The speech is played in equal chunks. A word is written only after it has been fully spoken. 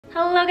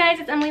Hello guys,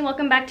 it's Emily.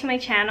 Welcome back to my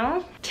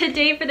channel.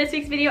 Today for this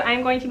week's video,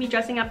 I'm going to be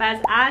dressing up as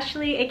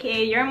Ashley,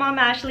 aka your mom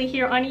Ashley,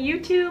 here on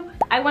YouTube.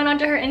 I went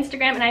onto her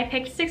Instagram and I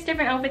picked 6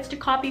 different outfits to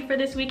copy for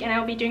this week, and I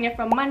will be doing it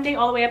from Monday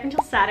all the way up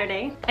until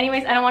Saturday.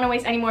 Anyways, I don't want to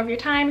waste any more of your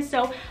time,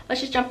 so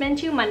let's just jump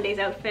into Monday's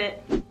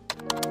outfit.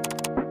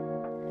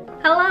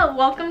 Hello,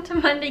 welcome to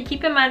Monday.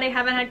 Keep in mind I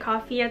haven't had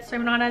coffee yet, so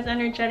I'm not as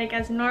energetic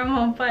as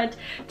normal, but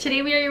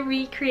today we are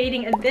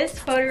recreating this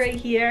photo right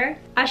here.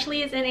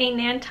 Ashley is in a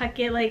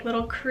Nantucket like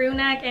little crew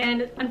neck,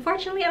 and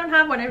unfortunately I don't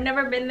have one. I've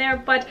never been there,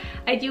 but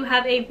I do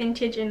have a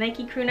vintage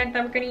Nike crew neck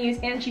that we're going to use,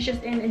 and she's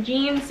just in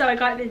jeans, so I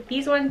got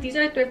these ones. These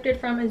are thrifted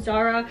from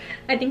Zara.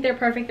 I think they're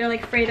perfect. They're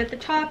like frayed at the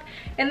top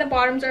and the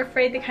bottoms are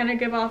frayed. They kind of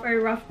give off a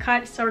rough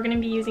cut, so we're going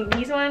to be using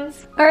these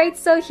ones. Alright,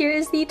 so here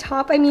is the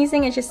top I'm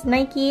using. It's just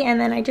Nike, and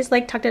then I just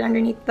like tucked it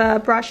underneath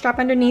the bra strap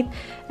underneath,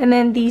 and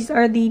then these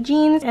are the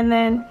jeans, and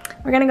then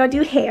we're gonna go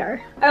do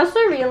hair. I also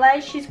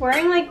realized she's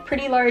wearing like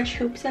pretty large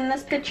hoops in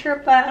this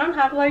picture, but I don't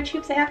have large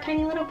hoops. I have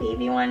tiny little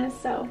baby ones,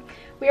 so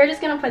we are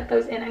just gonna put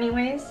those in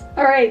anyways.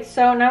 Alright,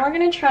 so now we're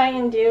gonna try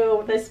and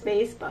do this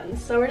base bun.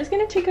 So we're just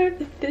gonna take out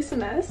this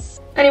mess.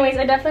 Anyways,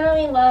 I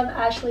definitely love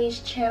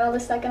Ashley's channel. The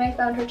second I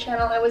found her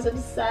channel, I was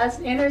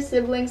obsessed. And her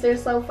siblings, they're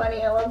so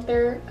funny. I love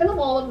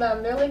all of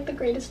them. They're like the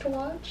greatest to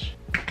watch.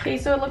 Okay,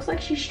 so it looks like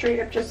she straight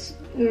up just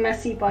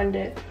messy bunned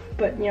it,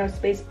 but you know,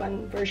 space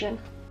bun version.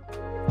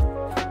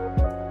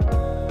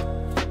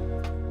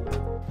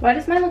 Why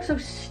does mine look so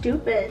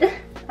stupid?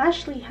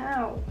 Ashley,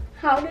 how?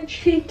 How did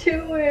she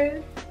do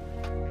it?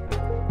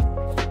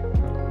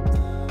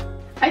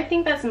 I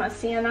think that's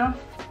messy enough.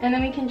 And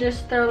then we can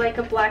just throw like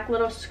a black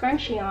little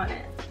scrunchie on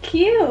it.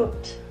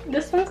 Cute!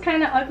 This one's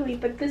kind of ugly,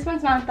 but this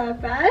one's not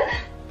that bad.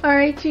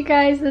 Alright you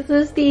guys, this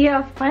is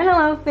the final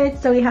outfit.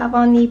 So we have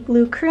on the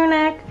blue crew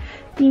neck,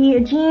 the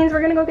jeans.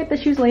 We're gonna go get the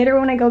shoes later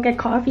when I go get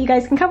coffee. You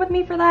guys can come with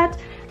me for that.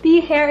 The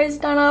hair is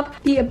done up.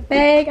 The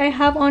bag I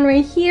have on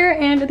right here,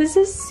 and this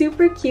is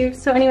super cute.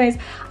 So anyways,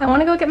 I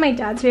want to go get my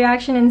dad's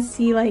reaction and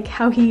see like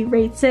how he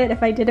rates it,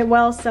 if I did it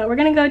well. So we're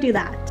gonna go do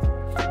that.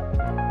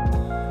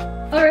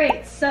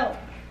 Alright, so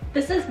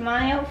this is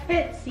my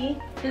outfit. See,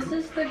 this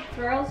is the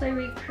girls I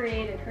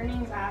recreated. Her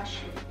name's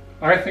Ashley.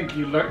 I think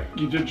you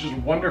did just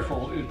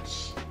wonderful.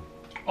 It's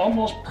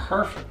almost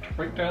perfect,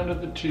 right down to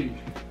the T.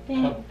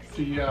 Thanks.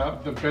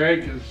 The bag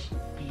is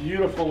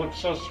beautiful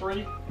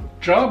accessory.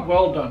 Job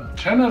well done.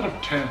 10 out of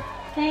 10.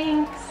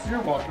 Thanks. You're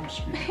welcome,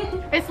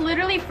 sweetie. It's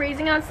literally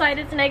freezing outside.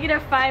 It's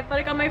 -5, but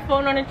I got my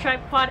phone on a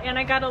tripod and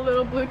I got a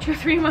little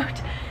Bluetooth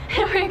remote.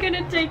 And we're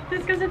gonna take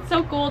this because it's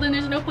so cold and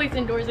there's no place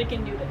indoors I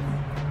can do this.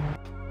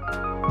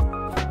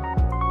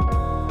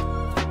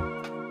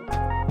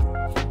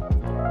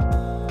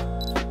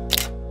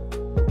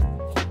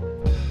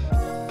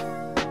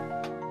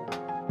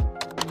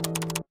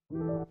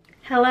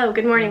 Hello,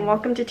 good morning,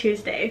 welcome to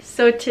Tuesday.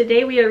 So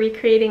today we are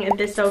recreating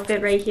this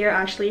outfit right here.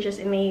 Ashley's just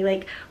in a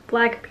like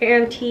black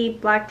panty,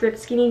 black ripped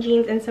skinny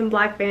jeans, and some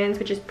black Vans,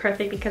 which is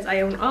perfect because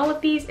I own all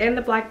of these and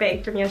the black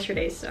bag from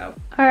yesterday, so.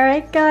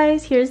 Alright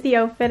guys, here's the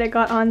outfit. I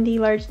got on the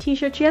large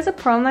t-shirt. She has a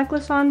pearl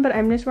necklace on, but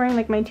I'm just wearing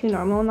like my 2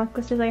 normal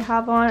necklaces I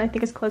have on. I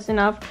think it's close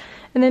enough.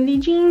 And then the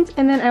jeans,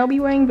 and then I'll be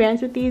wearing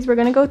Vans with these. We're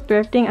gonna go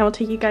thrifting. I will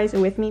take you guys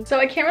with me. So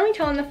I can't really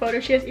tell in the photo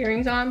she has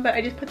earrings on, but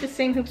I just put the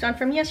same hoops on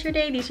from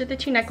yesterday. These are the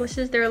 2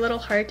 necklaces. They're a little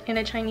heart and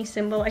a Chinese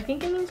symbol. I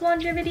think it means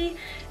longevity.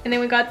 And then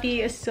we got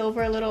the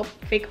silver little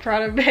fake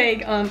Prada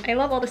bag. I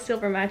love all the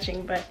silver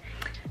matching, but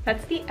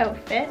that's the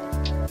outfit.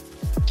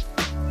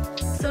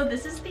 So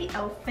this is the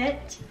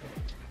outfit.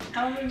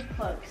 How are we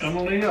close?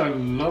 Emily, I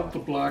love the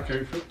black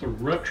outfit. The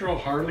retro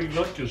Harley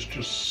look is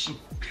just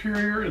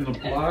superior, and the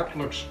black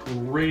looks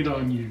great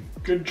on you.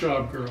 Good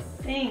job, girl.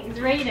 Thanks,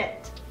 rate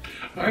it.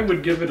 I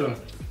would give it a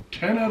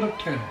 10 out of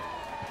 10.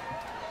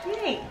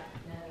 Yay.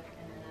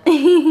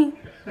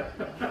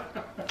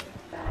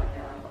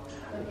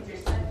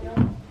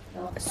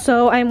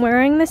 So I'm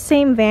wearing the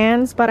same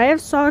Vans, but I have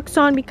socks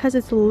on because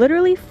it's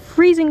literally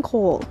freezing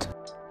cold.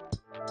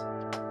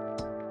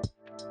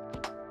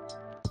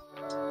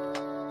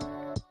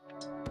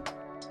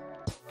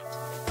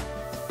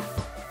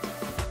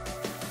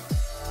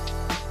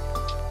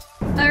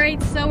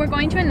 Alright, so we're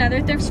going to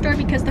another thrift store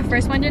because the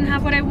first one didn't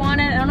have what I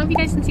wanted. I don't know if you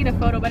guys can see the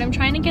photo, but I'm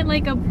trying to get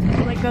like a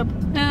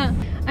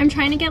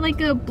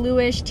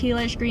bluish,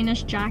 tealish,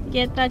 greenish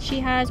jacket that she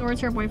has, or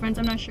it's her boyfriend's,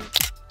 I'm not sure.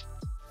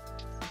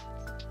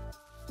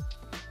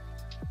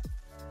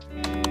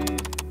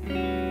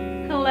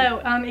 Hello,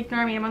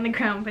 ignore me, I'm on the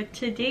ground, but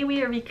today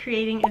we are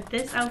recreating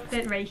this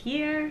outfit right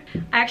here.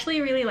 I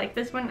actually really like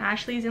this one.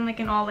 Ashley's in like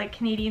an all like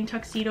Canadian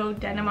tuxedo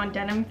denim on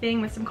denim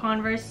thing with some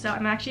Converse, so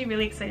I'm actually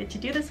really excited to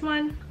do this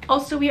one.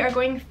 Also, we are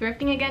going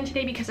thrifting again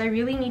today because I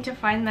really need to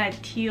find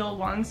that teal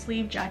long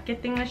sleeve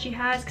jacket thing that she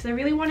has, because I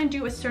really want to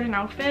do a certain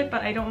outfit,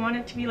 but I don't want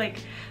it to be like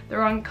the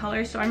wrong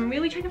color, so I'm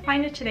really trying to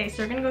find it today.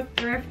 So we're gonna go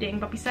thrifting,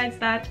 but besides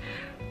that,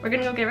 we're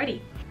gonna go get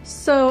ready.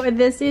 So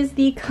this is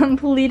the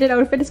completed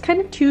outfit. It's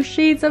kind of 2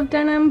 shades of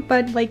denim,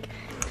 but like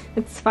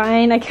It's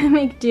fine, I can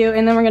make do.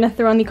 And then we're gonna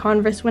throw on the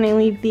Converse when I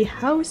leave the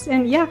house.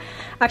 And yeah,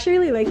 I actually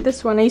really like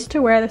this one. I used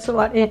to wear this a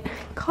lot in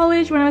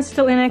college when I was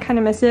still in it. I kind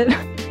of miss it.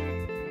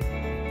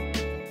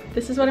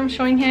 This is what I'm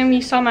showing him.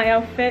 You saw my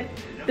outfit.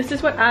 This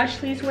is what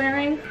Ashley's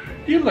wearing.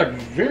 You look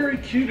very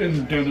cute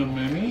in denim,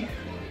 Minnie.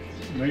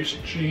 Nice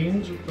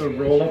jeans with the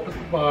roll up at the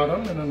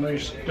bottom and a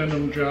nice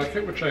denim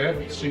jacket, which I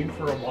haven't seen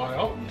for a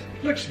while.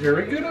 Looks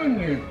very good on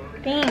you.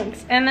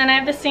 Thanks. And then I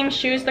have the same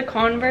shoes, the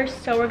Converse,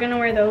 so we're gonna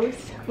wear those.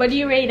 What do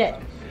you rate it?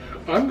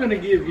 I'm gonna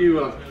give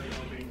you a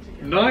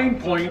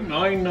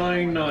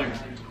 9.999.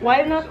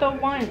 Why not the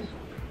 1?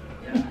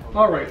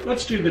 All right,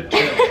 let's do the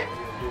 10.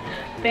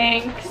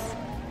 Thanks.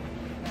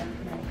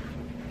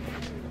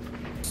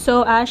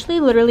 So Ashley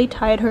literally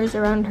tied hers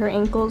around her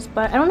ankles,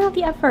 but I don't have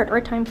the effort or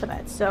time for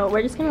that, so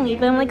we're just gonna leave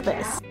them like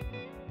this.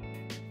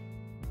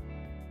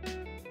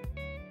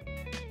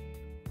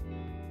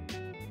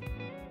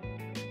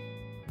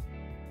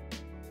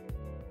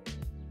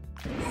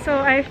 So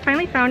I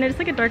finally found it. It's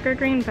like a darker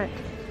green, but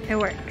it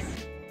works.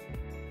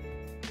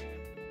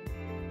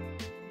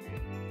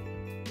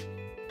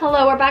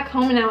 Hello, we're back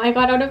home now. I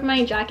got out of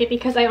my jacket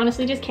because I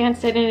honestly just can't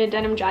sit in a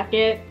denim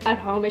jacket at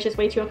home. It's just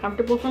way too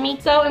uncomfortable for me.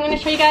 So I'm going to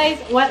show you guys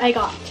what I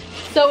got.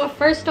 So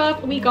first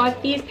off, we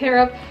got these pair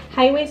of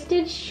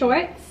high-waisted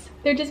shorts.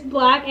 They're just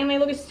black and they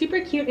look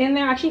super cute, and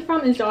they're actually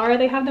from Zara.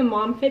 They have the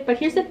mom fit, but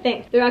here's the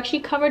thing. They're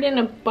actually covered in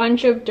a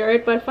bunch of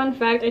dirt, but fun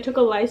fact, I took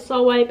a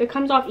Lysol wipe. It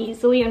comes off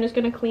easily. I'm just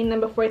going to clean them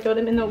before I throw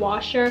them in the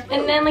washer.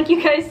 And then like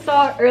you guys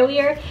saw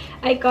earlier,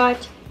 I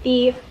got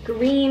the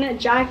green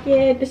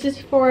jacket. This is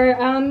for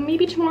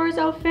maybe tomorrow's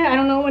outfit. I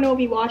don't know when it will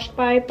be washed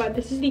by, but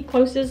this is the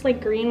closest like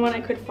green one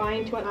I could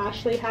find to what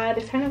Ashley had.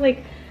 It's kind of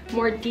like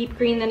more deep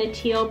green than a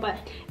teal, but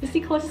it's the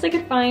closest I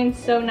could find,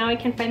 so now I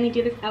can finally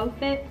do this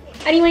outfit.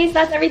 Anyways,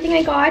 that's everything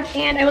I got,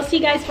 and I will see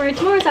you guys for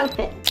tomorrow's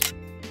outfit.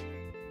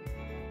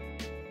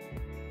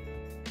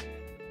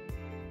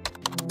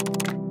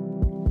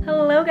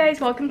 Hello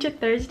guys, welcome to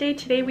Thursday.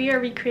 Today we are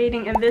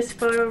recreating this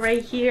photo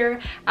right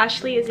here.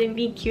 Ashley is in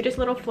the cutest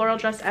little floral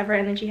dress ever,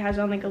 and then she has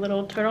on like a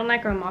little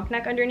turtleneck or a mock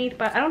neck underneath,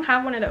 but I don't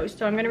have one of those,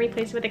 so I'm gonna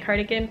replace it with a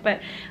cardigan. But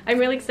I'm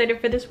really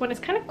excited for this one. It's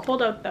kind of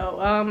cold out though.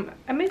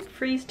 I might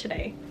freeze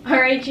today. All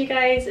right, you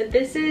guys,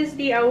 this is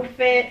the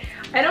outfit.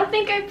 I don't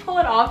think I pull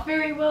it off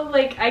very well.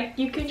 Like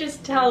you can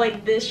just tell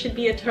like this should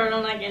be a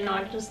turtleneck and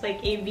not just like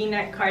a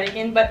v-neck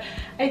cardigan, but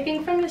I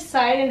think from the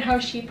side and how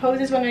she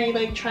poses when I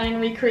like try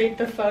and recreate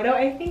the photo,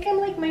 I think I'm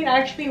like might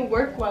actually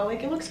work well.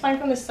 Like it looks fine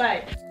from the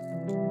side.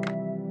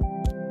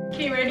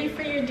 Okay, ready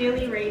for your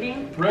daily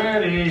rating?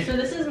 Ready. So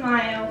this is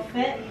my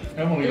outfit.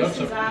 Emily, this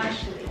is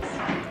Ashley's.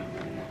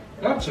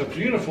 That's a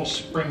beautiful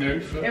spring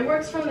outfit. It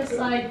works from the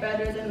side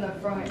better than the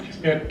front.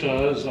 It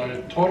does.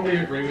 I totally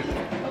agree with you.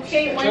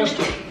 Okay, just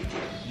a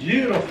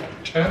beautiful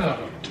 10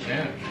 out of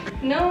 10.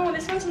 No,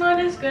 this one's not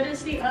as good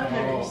as the others.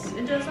 Oh,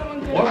 it doesn't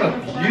look good. What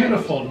a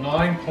beautiful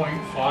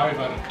 9.5 out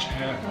of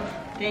 10.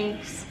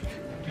 Thanks.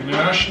 And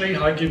Ashley,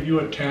 I give you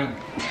a 10.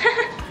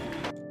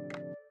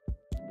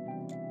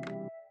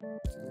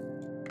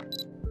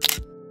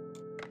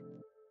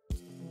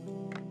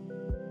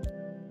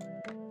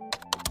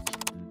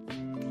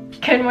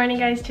 Good morning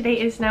guys, today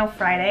is now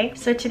Friday.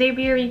 So today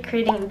we are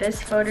recreating this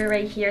photo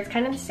right here. It's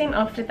kind of the same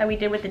outfit that we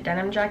did with the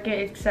denim jacket,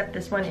 except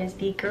this one is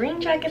the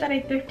green jacket that I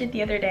thrifted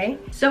the other day.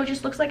 So it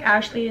just looks like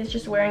Ashley is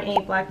just wearing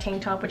a black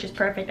tank top, which is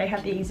perfect. I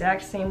have the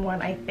exact same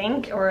one, I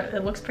think, or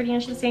it looks pretty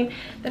much the same.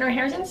 Then her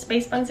hair's in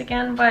space buns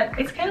again, but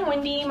it's kind of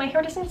windy. My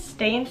hair doesn't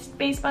stay in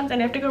space buns,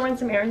 and I have to go run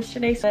some errands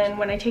today. So then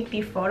when I take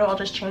the photo, I'll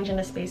just change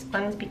into space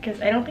buns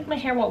because I don't think my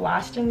hair will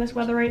last in this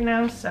weather right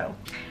now. So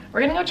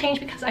we're gonna go change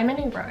because I'm in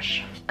a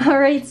rush. All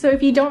right, so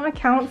if you don't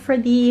account for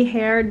the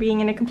hair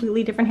being in a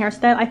completely different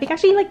hairstyle, I think I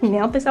actually like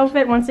nailed this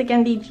outfit. Once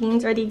again, the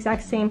jeans are the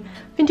exact same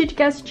vintage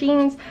Guess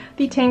jeans.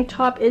 The tank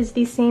top is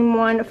the same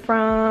one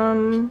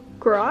from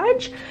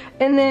Garage.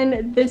 And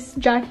then this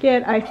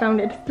jacket, I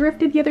found it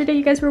thrifted the other day.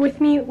 You guys were with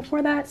me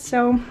for that.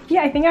 So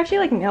yeah, I think I actually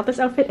like nailed this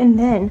outfit. And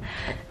then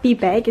the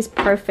bag is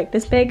perfect.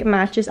 This bag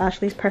matches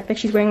Ashley's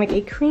perfect. She's wearing like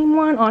a cream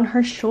one on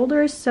her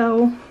shoulders.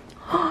 So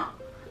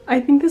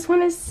I think this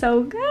one is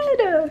so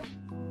good.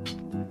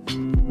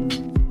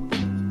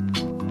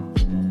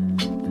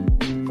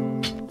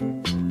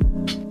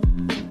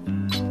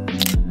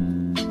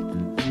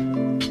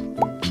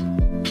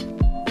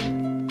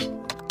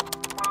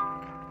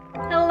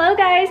 Hello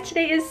guys,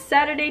 today is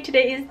Saturday.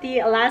 Today is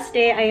the last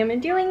day I am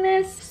doing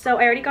this. So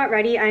I already got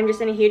ready. I'm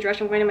just in a huge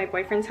rush. I'm going to my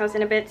boyfriend's house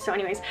in a bit. So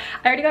anyways,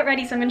 I already got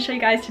ready, so I'm going to show you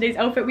guys today's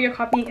outfit. We are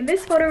copying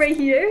this photo right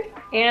here.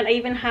 And I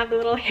even have the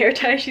little hair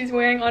tie she's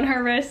wearing on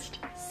her wrist.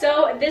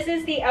 So this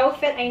is the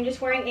outfit. I'm just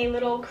wearing a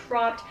little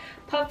cropped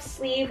puff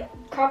sleeve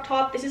crop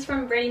top. This is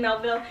from Brandy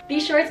Melville.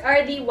 These shorts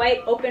are the white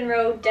open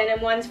row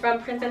denim ones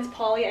from Princess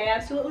Polly. I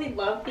absolutely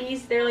love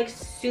these. They're like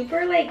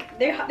super like,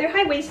 they're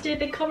high-waisted.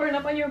 They cover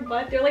enough on your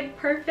butt. They're like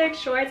perfect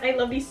shorts. I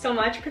love these so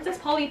much. Princess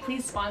Polly,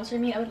 please sponsor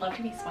me. I would love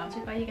to be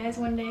sponsored by you guys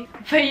one day.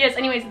 But yes,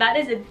 anyways, that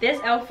is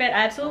this outfit.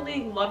 I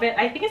absolutely love it.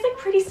 I think it's like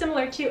pretty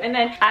similar too. And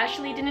then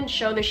Ashley didn't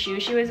show the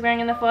shoes she was wearing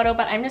in the photo,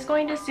 but I'm just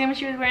going to assume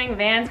she was wearing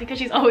Vans because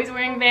she's always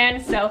wearing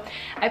Vans. So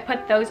I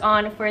put those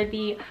on for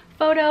the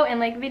photo and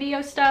like video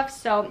stuff,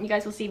 so you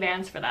guys will see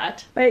Vans for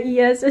that. But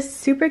yes, it's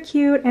super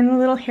cute, and the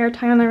little hair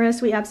tie on the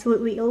wrist, we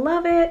absolutely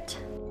love it.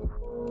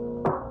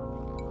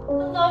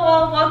 Hello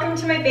all, welcome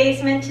to my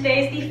basement.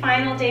 Today is the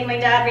final day my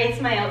dad rates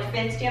my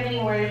outfits. Do you have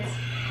any words?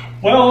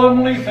 Well,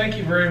 Emily, thank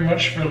you very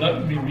much for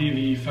letting me be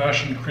the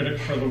fashion critic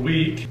for the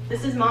week.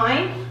 This is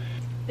mine.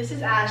 This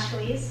is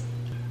Ashley's.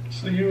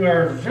 So you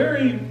are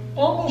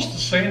almost the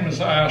same as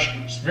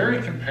Ashley's,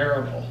 very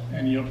comparable,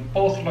 and you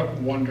both look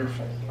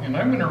wonderful. And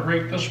I'm going to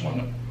rate this one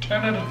a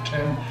 10 out of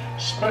 10,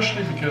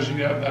 especially because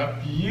you have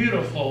that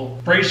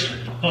beautiful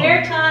bracelet on.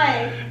 Hair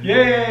tie.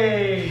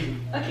 Yay!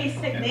 Okay,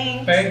 sick,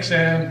 thanks. Thanks,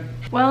 Anne.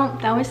 Well,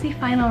 that was the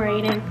final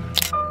rating.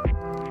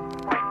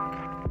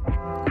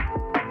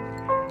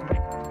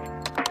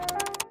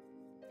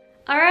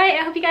 Alright,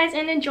 I hope you guys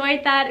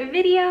enjoyed that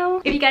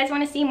video. If you guys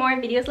want to see more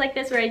videos like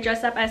this where I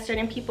dress up as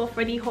certain people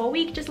for the whole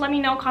week, just let me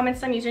know, comment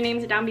some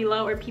usernames down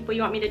below or people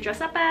you want me to dress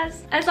up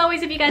as. As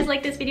always, if you guys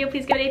like this video,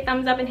 please give it a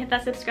thumbs up and hit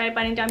that subscribe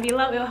button down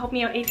below. It will help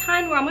me out a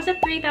ton. We're almost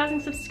at 3,000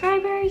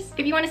 subscribers.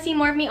 If you want to see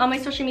more of me, all my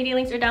social media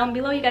links are down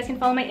below. You guys can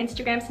follow my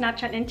Instagram,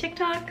 Snapchat, and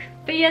TikTok.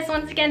 But yes,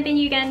 once again, thank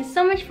you again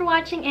so much for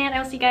watching, and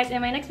I will see you guys in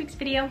my next week's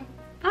video.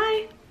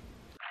 Bye!